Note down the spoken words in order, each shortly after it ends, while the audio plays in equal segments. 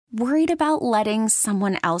Worried about letting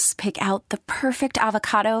someone else pick out the perfect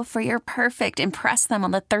avocado for your perfect impress them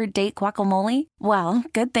on the third date guacamole? Well,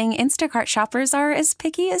 good thing Instacart shoppers are as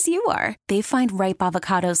picky as you are. They find ripe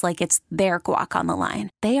avocados like it's their guac on the line.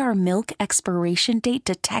 They are milk expiration date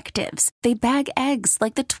detectives. They bag eggs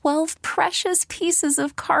like the 12 precious pieces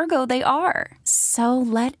of cargo they are. So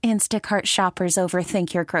let Instacart shoppers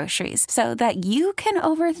overthink your groceries so that you can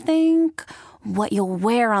overthink what you'll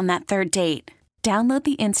wear on that third date. Download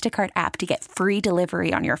the Instacart app to get free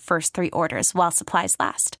delivery on your first 3 orders while supplies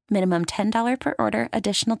last. Minimum $10 per order.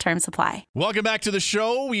 Additional terms apply. Welcome back to the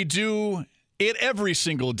show. We do it every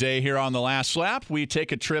single day here on The Last Lap. We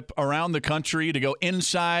take a trip around the country to go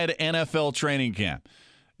inside NFL training camp.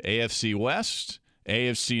 AFC West,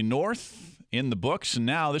 AFC North in the books, and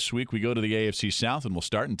now this week we go to the AFC South, and we'll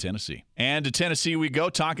start in Tennessee. And to Tennessee we go,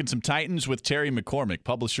 talking some Titans with Terry McCormick,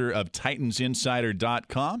 publisher of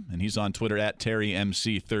TitansInsider.com, and he's on Twitter at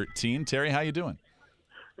TerryMC13. Terry, how you doing?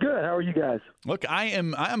 Good. How are you guys? Look, I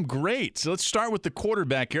am great. So let's start with the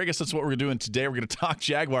quarterback here. I guess that's what we're doing today. We're going to talk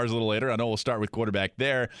Jaguars a little later. I know we'll start with quarterback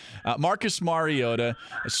there. Marcus Mariota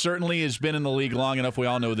certainly has been in the league long enough, we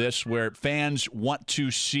all know this, where fans want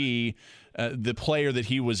to see the player that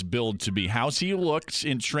he was billed to be. How's he looked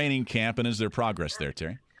in training camp, and is there progress there,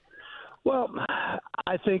 Terry? Well,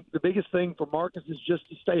 I think the biggest thing for Marcus is just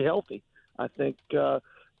to stay healthy. I think,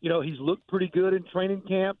 he's looked pretty good in training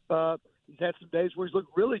camp. He's had some days where he's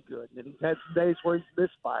looked really good, and he's had some days where he's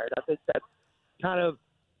misfired. I think that kind of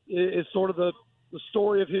is sort of the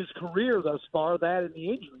story of his career thus far, that and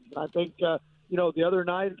the injuries. And I think, the other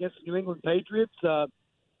night against the New England Patriots,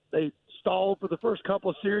 they stalled for the first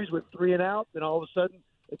couple of series with 3 and out. Then all of a sudden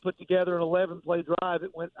they put together an 11-play drive.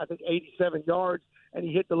 It went, I think, 87 yards, and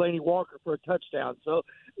he hit Delaney Walker for a touchdown. So,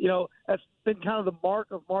 that's been kind of the mark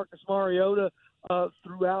of Marcus Mariota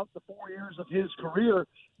throughout the 4 years of his career,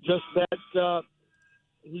 just that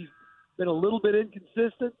he's been a little bit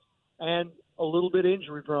inconsistent and a little bit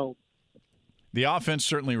injury-prone. The offense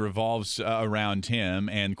certainly revolves around him,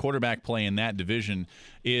 and quarterback play in that division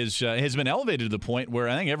has been elevated to the point where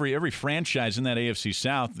I think every franchise in that AFC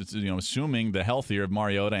South, assuming the healthier of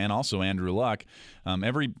Mariota and also Andrew Luck,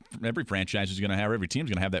 every franchise is going to have, every team's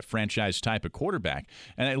going to have that franchise type of quarterback.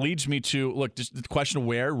 And it leads me to, look, just the question of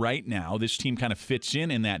where right now this team kind of fits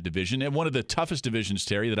in that division, and one of the toughest divisions,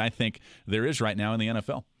 Terry, that I think there is right now in the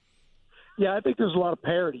NFL. Yeah, I think there's a lot of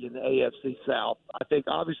parity in the AFC South. I think,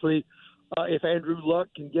 obviously, if Andrew Luck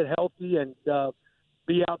can get healthy and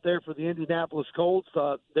be out there for the Indianapolis Colts,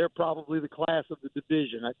 they're probably the class of the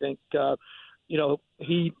division. I think,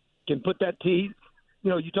 he can put that team.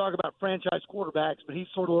 You talk about franchise quarterbacks, but he's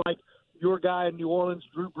sort of like your guy in New Orleans,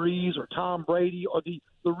 Drew Brees or Tom Brady, or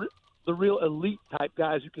the real elite type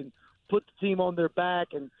guys who can put the team on their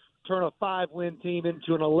back and turn a 5-win team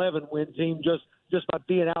into an 11-win team just by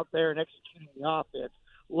being out there and executing the offense.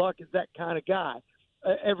 Luck is that kind of guy.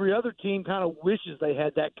 Every other team kind of wishes they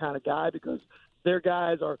had that kind of guy because their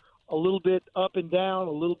guys are a little bit up and down,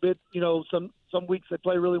 a little bit, some weeks they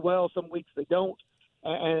play really well, some weeks they don't,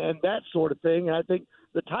 and that sort of thing. And I think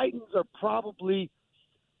the Titans are probably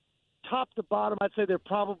top to bottom. I'd say they're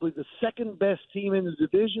probably the second best team in the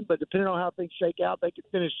division, but depending on how things shake out, they could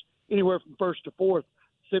finish anywhere from first to fourth,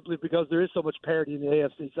 simply because there is so much parity in the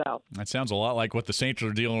AFC South. That sounds a lot like what the Saints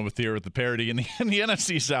are dealing with here with the parity in the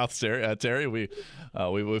NFC South, Terry. We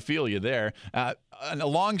feel you there. And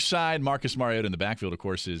alongside Marcus Mariota in the backfield, of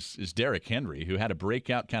course, is Derrick Henry, who had a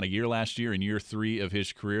breakout kind of year last year in year 3 of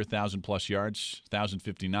his career, 1,000-plus yards,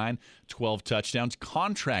 1,059, 12 touchdowns.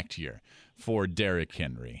 Contract year for Derrick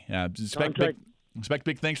Henry. Expect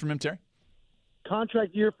big things from him, Terry?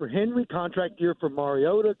 Contract year for Henry, contract year for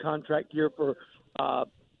Mariota, contract year for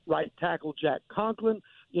right tackle Jack Conklin.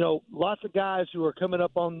 Lots of guys who are coming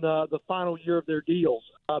up on the final year of their deals.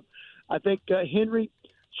 I think Henry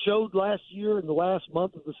showed last year in the last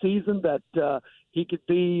month of the season that he could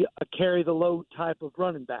be a carry-the-load type of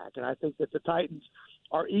running back, and I think that the Titans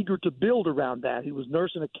are eager to build around that. He was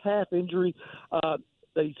nursing a calf injury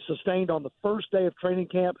they sustained on the first day of training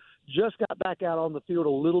camp, just got back out on the field a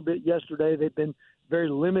little bit yesterday. They've been very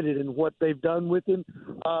limited in what they've done with him.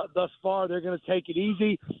 Thus far, they're going to take it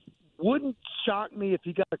easy. Wouldn't shock me if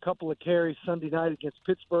he got a couple of carries Sunday night against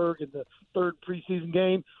Pittsburgh in the third preseason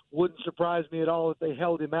game. Wouldn't surprise me at all if they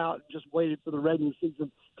held him out and just waited for the regular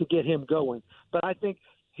season to get him going. But I think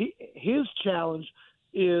his challenge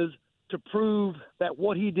is to prove that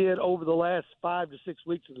what he did over the last 5 to 6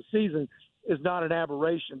 weeks of the season is not an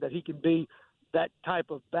aberration, that he can be that type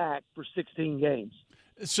of back for 16 games.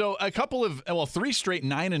 So three straight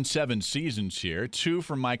 9-7 seasons here. 2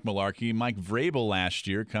 from Mike Mularkey. Mike Vrabel last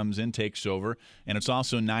year comes in, takes over, and it's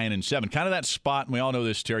also 9-7. Kind of that spot, and we all know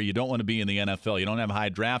this, Terry, you don't want to be in the NFL. You don't have a high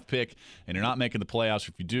draft pick, and you're not making the playoffs.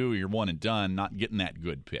 If you do, you're one and done, not getting that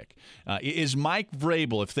good pick. Is Mike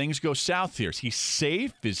Vrabel, if things go south here, is he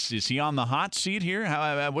safe? Is he on the hot seat here?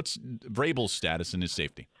 What's Vrabel's status and his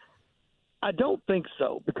safety? I don't think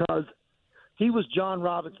so, because he was John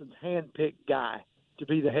Robinson's hand-picked guy to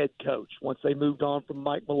be the head coach once they moved on from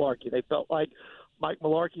Mike Mularkey. They felt like Mike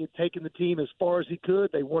Mularkey had taken the team as far as he could.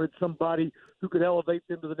 They wanted somebody who could elevate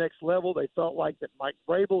them to the next level. They felt like that Mike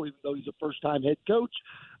Vrabel, even though he's a first-time head coach,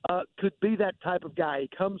 could be that type of guy. He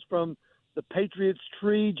comes from the Patriots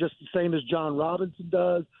tree just the same as John Robinson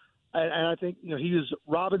does. And I think, he was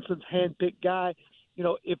Robinson's hand-picked guy.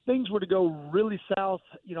 If things were to go really south,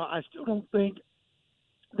 I still don't think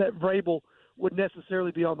that Vrabel would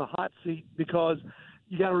necessarily be on the hot seat, because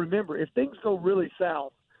you got to remember, if things go really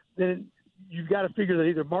south, then you've got to figure that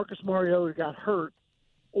either Marcus Mariota got hurt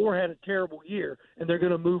or had a terrible year, and they're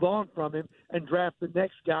going to move on from him and draft the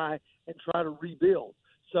next guy and try to rebuild.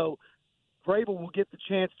 So Vrabel will get the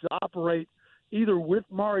chance to operate either with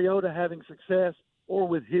Mariota having success or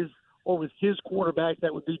with his quarterback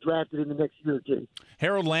that would be drafted in the next year or two.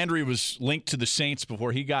 Harold Landry was linked to the Saints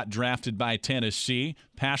before he got drafted by Tennessee.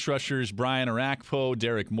 Pass rushers Brian Orakpo,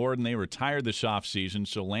 Derek Morden, they retired this offseason,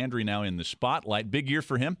 so Landry now in the spotlight. Big year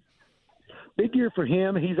for him? Big year for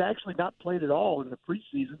him. He's actually not played at all in the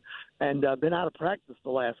preseason and been out of practice the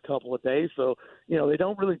last couple of days. So, they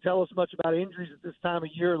don't really tell us much about injuries at this time of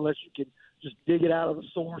year unless you can just dig it out of the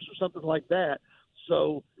source or something like that.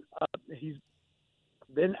 So he's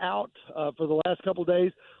been out for the last couple of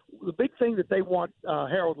days. The big thing that they want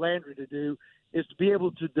Harold Landry to do is to be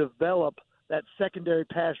able to develop that secondary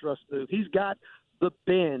pass rush move. He's got the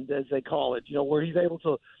bend, as they call it, where he's able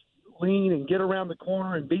to lean and get around the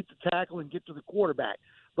corner and beat the tackle and get to the quarterback.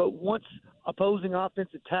 But once opposing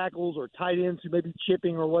offensive tackles or tight ends who may be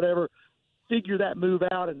chipping or whatever figure that move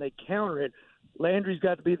out and they counter it, Landry's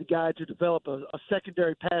got to be the guy to develop a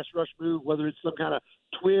secondary pass rush move, whether it's some kind of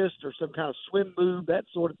twist or some kind of swim move, that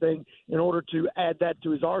sort of thing, in order to add that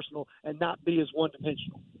to his arsenal and not be as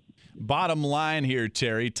one-dimensional. Bottom line here,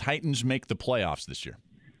 Terry, Titans make the playoffs this year.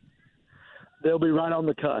 They'll be right on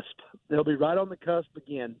the cusp. They'll be right on the cusp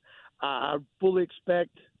again. I fully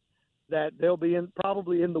expect that they'll be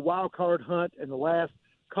probably in the wild card hunt in the last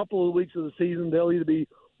couple of weeks of the season. They'll either be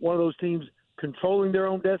one of those teams controlling their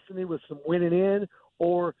own destiny with some winning in,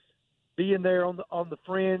 or being there on the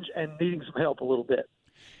fringe and needing some help a little bit.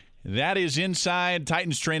 That is Inside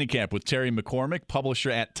Titans Training Camp with Terry McCormick,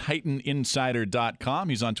 publisher at TitanInsider.com.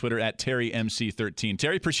 He's on Twitter at TerryMC13.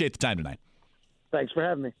 Terry, appreciate the time tonight. Thanks for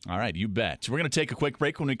having me. All right, you bet. So we're going to take a quick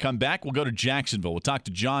break. When we come back, we'll go to Jacksonville. We'll talk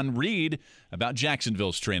to John Reed about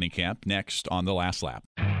Jacksonville's training camp next on The Last Lap.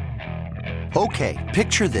 Okay,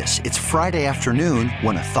 picture this. It's Friday afternoon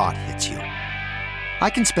when a thought hits you. I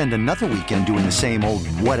can spend another weekend doing the same old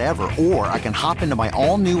whatever, or I can hop into my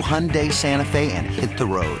all-new Hyundai Santa Fe and hit the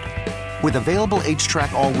road. With available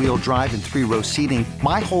H-Track all-wheel drive and 3-row seating,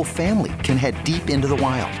 my whole family can head deep into the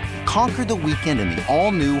wild. Conquer the weekend in the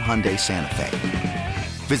all-new Hyundai Santa Fe.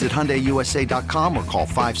 Visit HyundaiUSA.com or call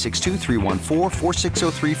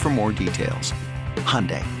 562-314-4603 for more details.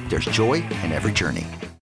 Hyundai, there's joy in every journey.